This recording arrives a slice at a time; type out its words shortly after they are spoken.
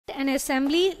an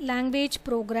assembly language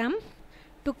program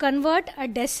to convert a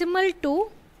decimal to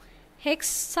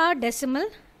hexadecimal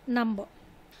number.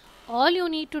 All you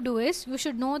need to do is, you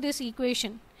should know this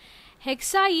equation.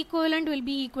 Hexa equivalent will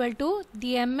be equal to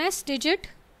the ms digit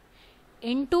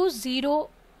into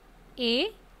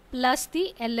 0a plus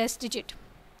the ls digit.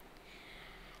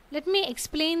 Let me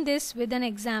explain this with an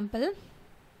example.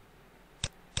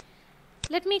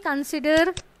 Let me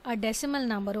consider a decimal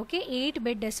number, okay,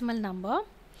 8-bit decimal number.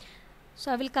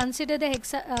 So I will consider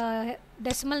the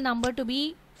decimal number to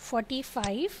be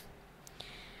 45,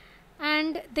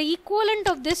 and the equivalent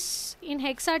of this in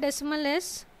hexadecimal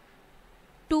is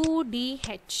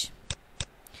 2dh.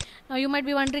 Now you might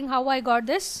be wondering how I got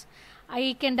this.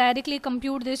 I can directly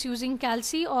compute this using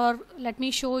Calci, or let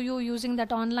me show you using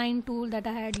that online tool that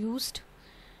I had used.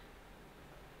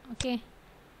 Okay,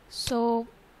 so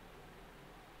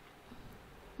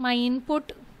my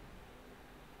input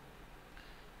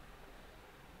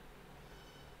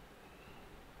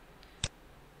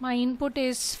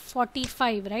is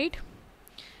 45, right,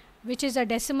 which is a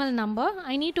decimal number.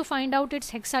 I need to find out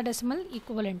its hexadecimal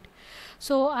equivalent.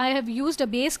 So I have used a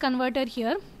base converter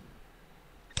here.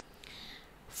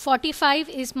 45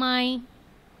 is my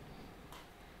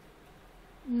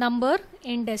number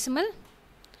in decimal.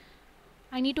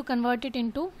 I need to convert it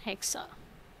into hexa.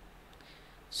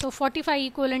 So 45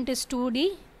 equivalent is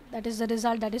 2D. That is the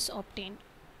result that is obtained.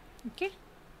 Okay.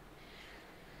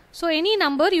 So any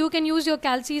number you can use your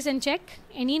calcs and check.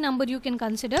 Any number you can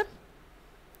consider.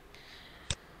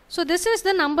 So this is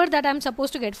the number that I am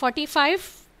supposed to get.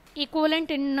 45 equivalent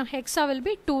in hexa will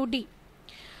be 2D.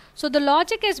 So the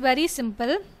logic is very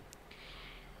simple.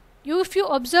 If you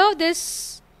observe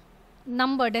this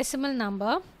number, decimal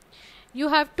number, you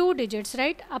have two digits,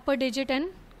 right? Upper digit and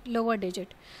lower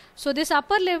digit. So this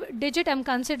upper digit, I am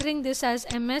considering this as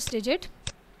ms digit,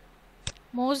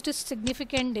 most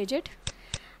significant digit,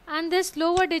 and this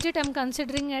lower digit I am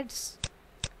considering as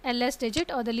ls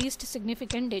digit, or the least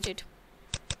significant digit.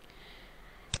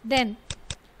 Then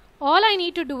all I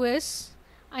need to do is,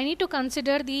 I need to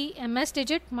consider the ms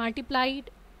digit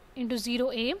multiplied into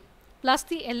 0a plus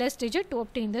the ls digit to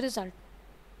obtain the result.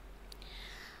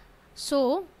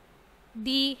 So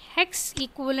the hex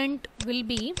equivalent will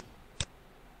be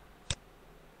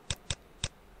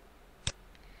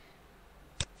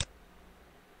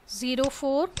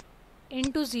 04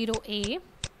 into 0a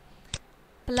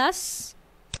plus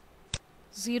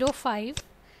 05,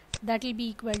 that will be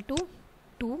equal to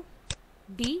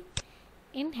 2d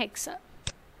in hexa.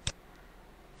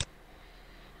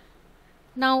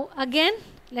 Now again,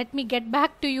 let me get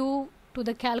back to you to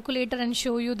the calculator and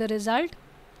show you the result.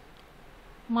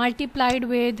 Multiplied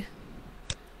with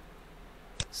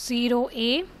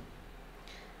 0a,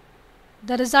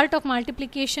 the result of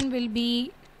multiplication will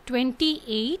be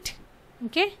 28,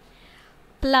 okay,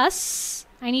 plus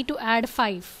I need to add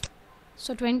 5.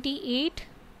 So 28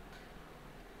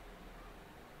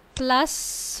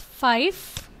 plus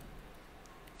 5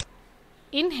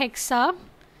 in hexa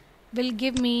will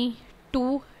give me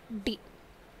 2d.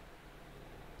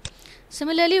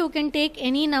 Similarly, you can take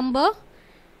any number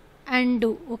and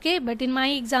do, okay, but in my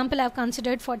example I have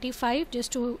considered 45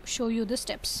 just to show you the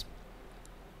steps.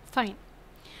 Fine.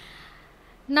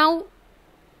 Now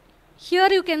here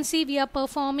you can see we are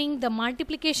performing the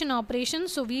multiplication operation,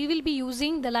 so we will be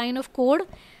using the line of code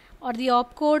or the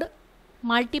opcode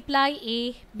multiply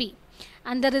a b,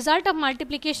 and the result of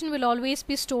multiplication will always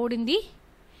be stored in the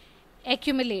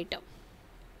accumulator.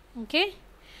 Okay,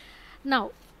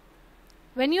 now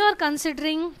when you are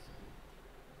considering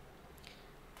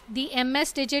the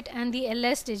ms digit and the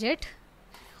ls digit,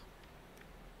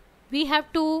 we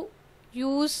have to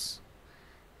use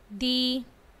the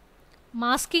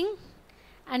masking,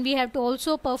 and we have to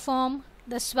also perform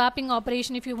the swapping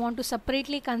operation if you want to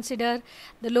separately consider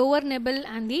the lower nibble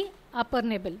and the upper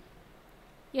nibble.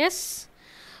 Yes,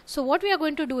 so what we are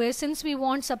going to do is, since we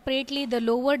want separately the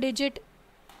lower digit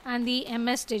and the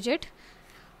ms digit,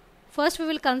 first we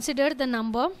will consider the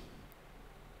number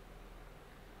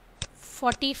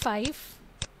 45,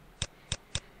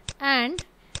 and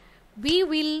we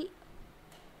will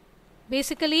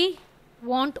basically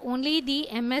want only the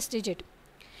ms digit,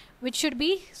 which should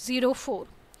be 04.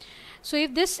 So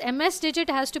if this ms digit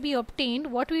has to be obtained,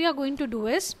 what we are going to do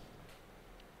is,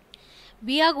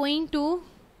 we are going to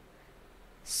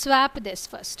swap this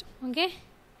first. Okay,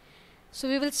 so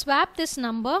we will swap this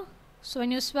number. So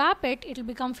when you swap it, it will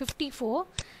become 54.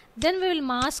 Then we will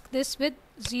mask this with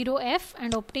 0f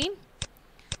and obtain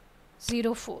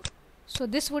 04. So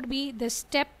this would be the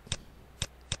step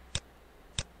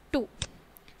 2.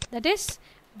 That is,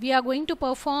 we are going to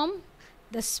perform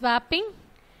the swapping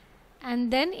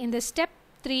and then in the step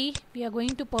 3 we are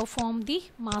going to perform the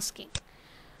masking.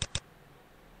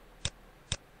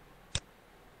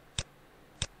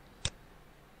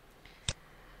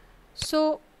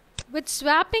 So with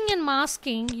swapping and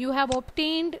masking you have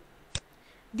obtained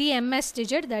the MS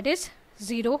digit, that is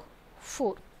 0,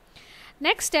 4.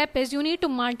 Next step is you need to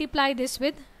multiply this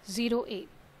with 0A.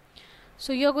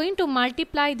 So you are going to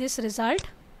multiply this result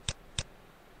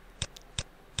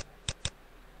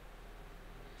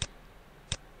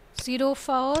 (0,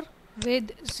 4)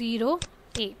 with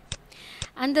 0A,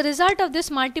 and the result of this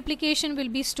multiplication will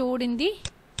be stored in the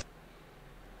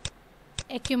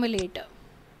accumulator.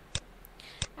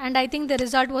 And I think the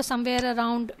result was somewhere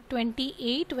around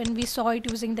 28 when we saw it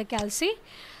using the calc.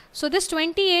 So this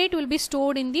 28 will be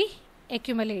stored in the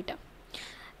accumulator.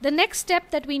 The next step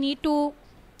that we need to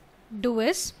do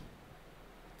is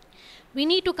we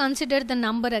need to consider the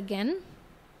number again.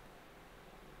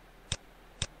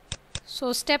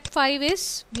 So step 5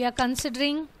 is we are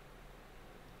considering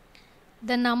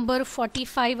the number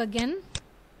 45 again.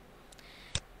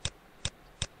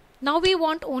 Now we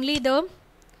want only the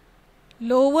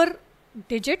lower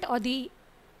digit or the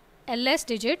LS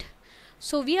digit.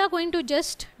 So we are going to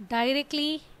just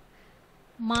directly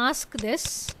mask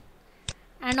this,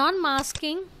 and on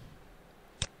masking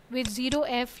with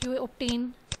 0F you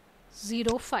obtain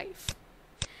 0.5,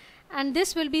 and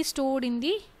this will be stored in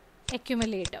the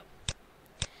accumulator.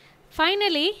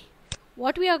 Finally,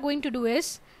 what we are going to do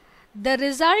is the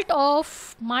result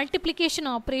of multiplication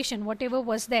operation, whatever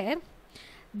was there,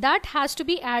 that has to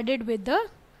be added with the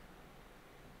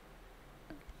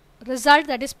result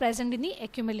that is present in the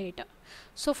accumulator.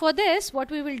 So for this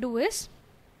what we will do is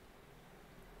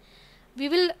we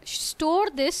will store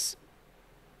this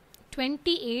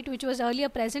 28 which was earlier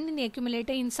present in the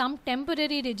accumulator in some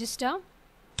temporary register,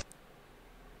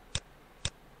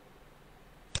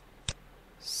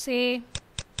 say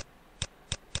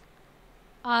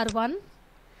R1,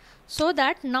 so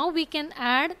that now we can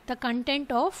add the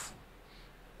content of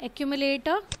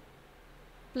accumulator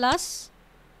plus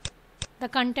the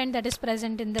content that is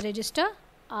present in the register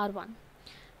R1.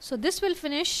 So this will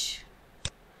finish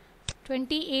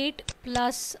 28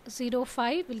 plus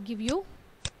 0.5 will give you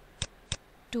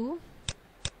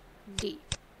 2D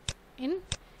in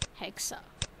hexa.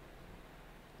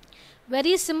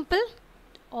 Very simple.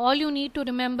 All you need to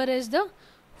remember is the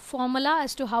formula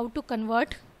as to how to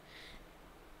convert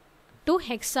to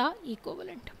hexa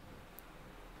equivalent.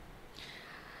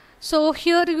 So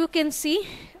here you can see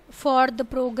for the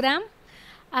program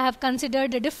I have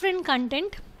considered a different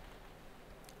content,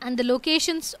 and the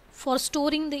locations for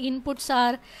storing the inputs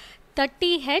are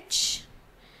 30H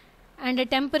and a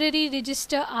temporary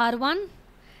register R1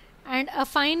 and a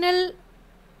final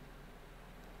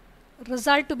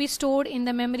result to be stored in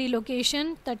the memory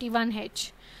location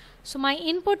 31H. So my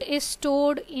input is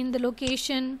stored in the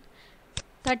location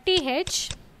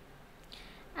 30H,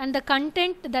 and the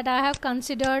content that I have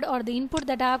considered or the input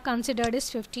that I have considered is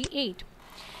 58.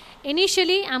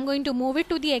 Initially I am going to move it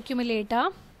to the accumulator.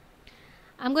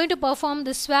 I am going to perform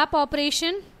the swap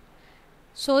operation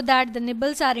so that the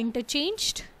nibbles are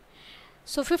interchanged.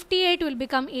 So 58 will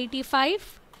become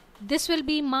 85. This will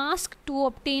be masked to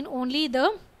obtain only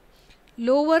the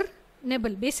lower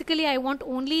nibble. Basically I want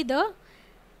only the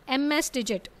MS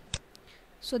digit.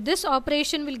 So this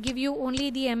operation will give you only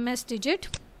the MS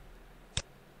digit.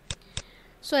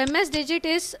 So MS digit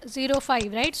is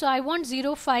 0.5, right? So I want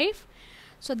 0.5.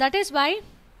 So that is why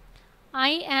I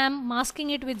am masking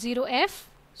it with 0F.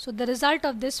 So the result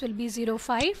of this will be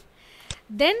 0.5.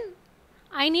 Then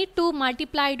I need to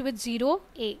multiply it with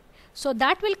 0A. So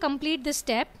that will complete the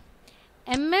step.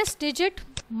 MS digit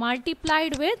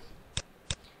multiplied with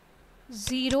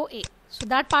 0A. So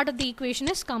that part of the equation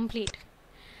is complete.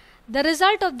 The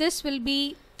result of this will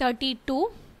be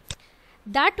 32.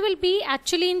 That will be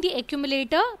actually in the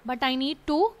accumulator, but I need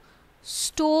to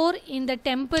store in the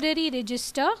temporary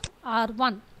register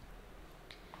R1.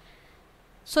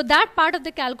 So that part of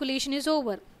the calculation is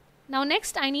over. Now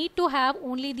next I need to have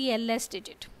only the LS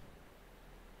digit,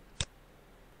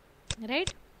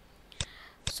 right?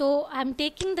 So I am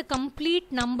taking the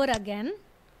complete number again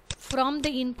from the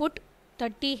input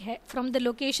 30 from the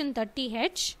location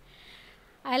 30H.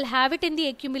 I'll have it in the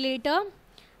accumulator.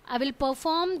 I will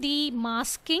perform the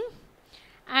masking,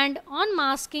 and on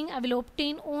masking I will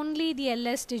obtain only the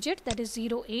LS digit, that is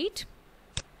 08.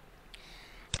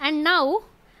 And now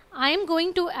I am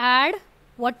going to add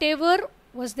whatever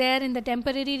was there in the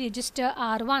temporary register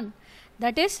R1,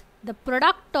 that is the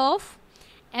product of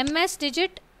MS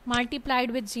digit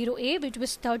multiplied with 0A, which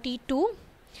was 32,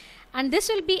 and this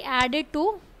will be added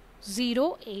to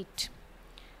 08.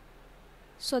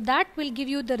 So that will give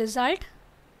you the result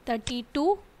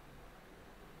 32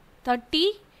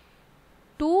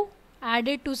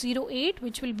 added to 08,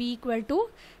 which will be equal to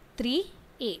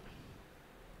 3a.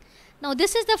 Now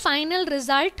this is the final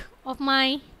result of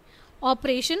my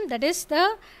operation, that is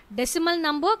the decimal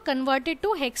number converted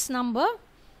to hex number,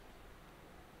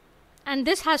 and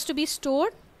this has to be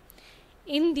stored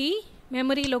in the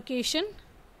memory location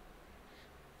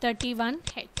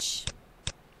 31H.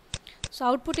 So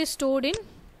output is stored in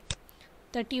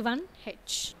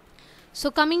 31H.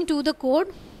 So coming to the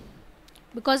code,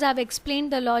 because I have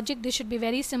explained the logic, this should be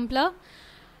very simpler.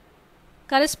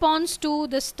 Corresponds to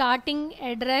the starting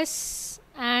address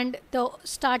and the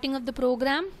starting of the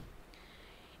program.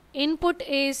 Input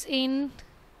is in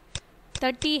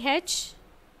 30H,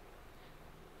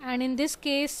 and in this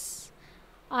case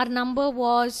our number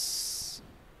was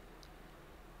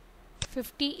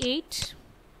 58.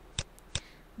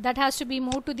 That has to be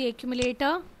moved to the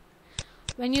accumulator.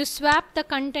 When you swap the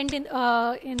content in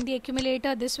the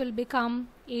accumulator, this will become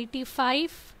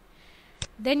 85.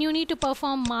 Then you need to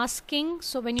perform masking.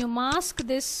 So when you mask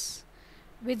this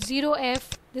with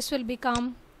 0F, this will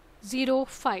become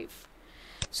 05.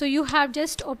 So you have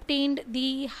just obtained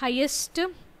the highest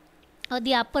or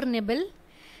the upper nibble,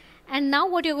 and now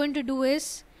what you're going to do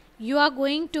is you are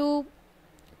going to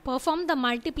perform the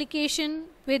multiplication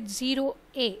with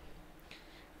 0A,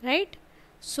 right?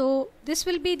 So this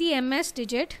will be the MS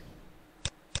digit,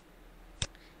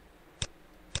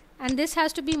 and this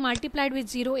has to be multiplied with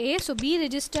 0A. So B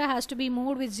register has to be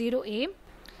moved with 0A.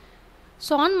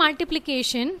 So on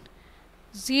multiplication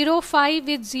 05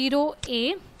 with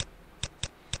 0A,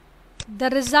 the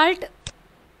result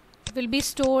will be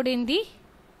stored in the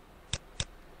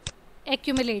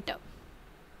accumulator.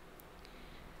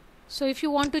 So if you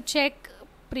want to check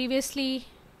previously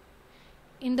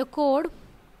in the code,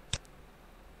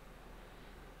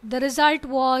 the result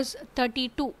was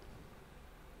 32.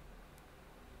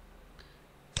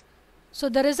 So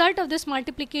the result of this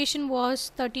multiplication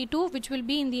was 32, which will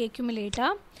be in the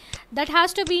accumulator. That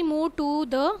has to be moved to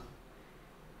the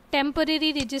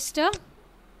temporary register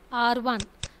R1.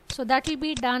 So that will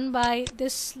be done by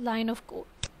this line of code.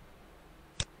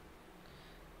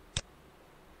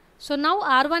 So now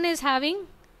R1 is having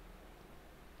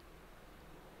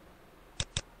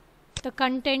the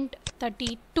content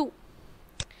 32.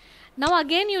 Now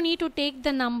again you need to take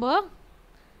the number.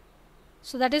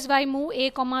 So that is why move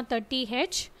A,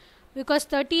 30H, because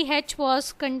 30H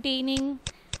was containing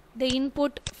the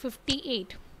input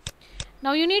 58.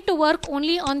 Now you need to work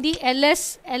only on the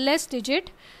LS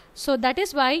digit. So that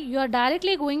is why you are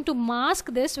directly going to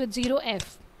mask this with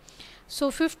 0F. So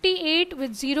 58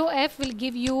 with 0F will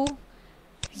give you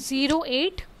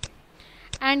 08,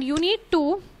 and you need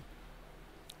to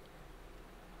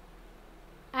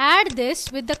add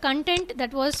this with the content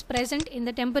that was present in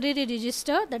the temporary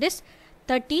register, that is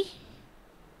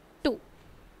 32.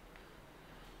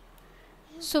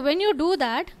 So when you do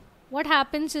that, what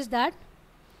happens is that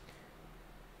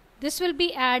this will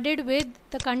be added with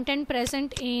the content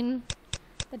present in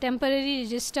the temporary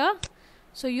register.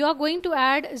 So you are going to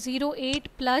add 08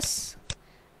 plus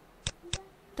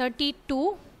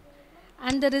 32,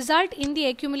 and the result in the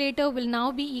accumulator will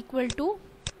now be equal to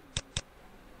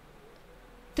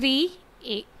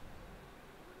 3A.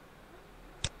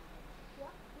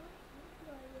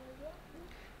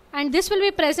 And this will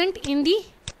be present in the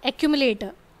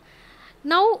accumulator.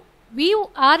 Now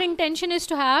our intention is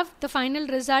to have the final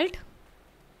result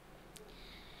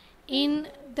in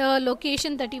the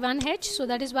location 31H. So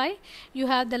that is why you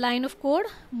have the line of code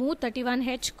move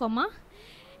 31H comma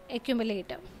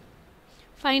accumulator.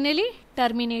 Finally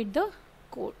terminate the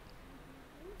code.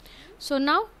 So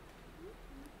now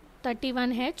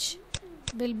 31H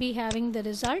will be having the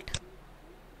result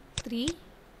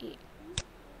 3A.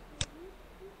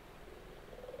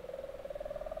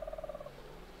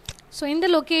 So in the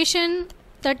location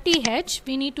 30H,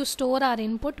 we need to store our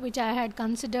input, which I had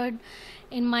considered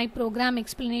in my program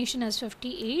explanation as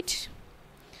 58.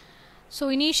 So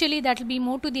initially that will be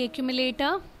moved to the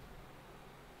accumulator.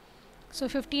 So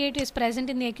 58 is present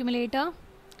in the accumulator.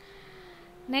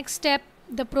 Next step,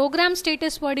 the program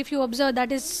status word, if you observe,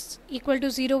 that is equal to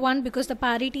 01 because the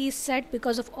parity is set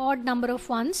because of odd number of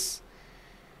ones.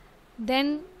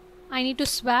 Then I need to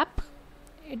swap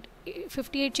it,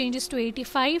 58 changes to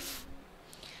 85.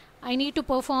 I need to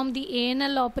perform the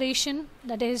ANL operation,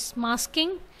 that is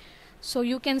masking. So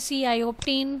you can see I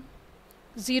obtain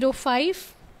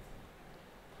 05.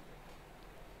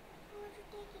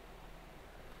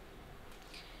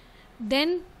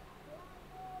 Then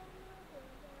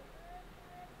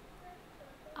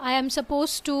I am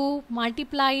supposed to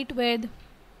multiply it with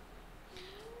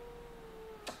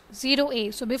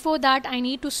 0A. So before that I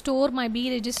need to store my B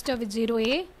register with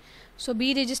 0A. So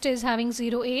B register is having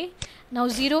 0A. Now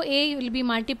 0A will be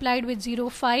multiplied with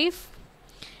 05.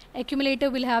 Accumulator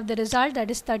will have the result,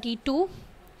 that is 32.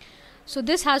 So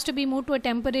this has to be moved to a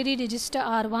temporary register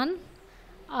R1.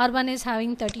 R1 is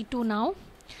having 32 now.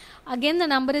 Again the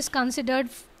number is considered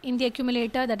in the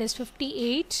accumulator, that is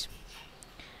 58.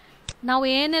 Now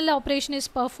ANL operation is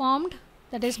performed,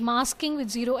 that is masking with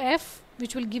 0F,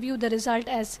 which will give you the result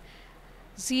as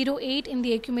 08 in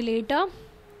the accumulator.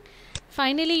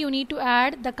 Finally you need to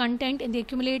add the content in the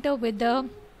accumulator with the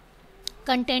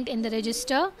content in the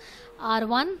register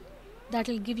R1, that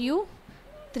will give you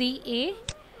 3A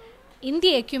in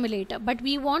the accumulator, but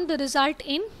we want the result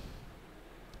in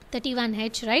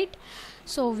 31H, right?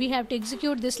 So we have to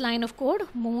execute this line of code,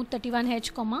 move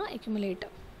 31H comma accumulator.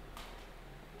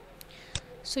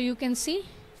 So you can see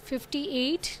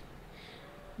 58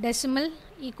 decimal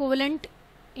equivalent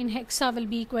in hexa will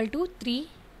be equal to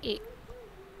 3A.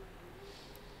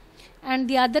 And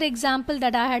the other example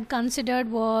that I had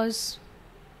considered was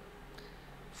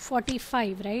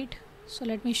 45, right? So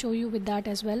let me show you with that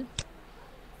as well.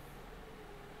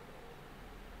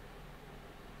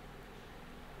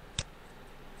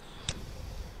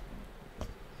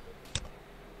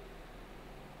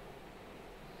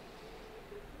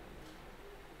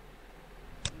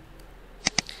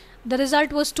 The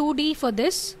result was 2D for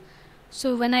this.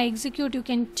 So when I execute, you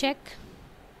can check.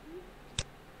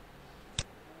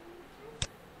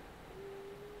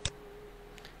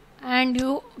 And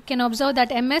you can observe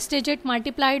that MS digit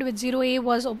multiplied with 0A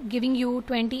was giving you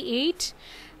 28.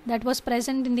 That was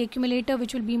present in the accumulator,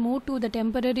 which will be moved to the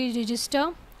temporary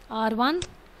register R1.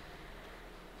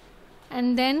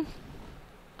 And then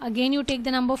again you take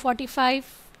the number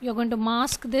 45. You're going to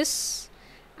mask this,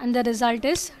 and the result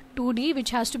is 2D,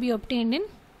 which has to be obtained in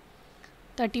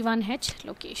 31H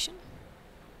location.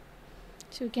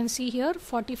 So you can see here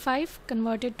 45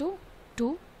 converted to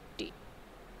 2.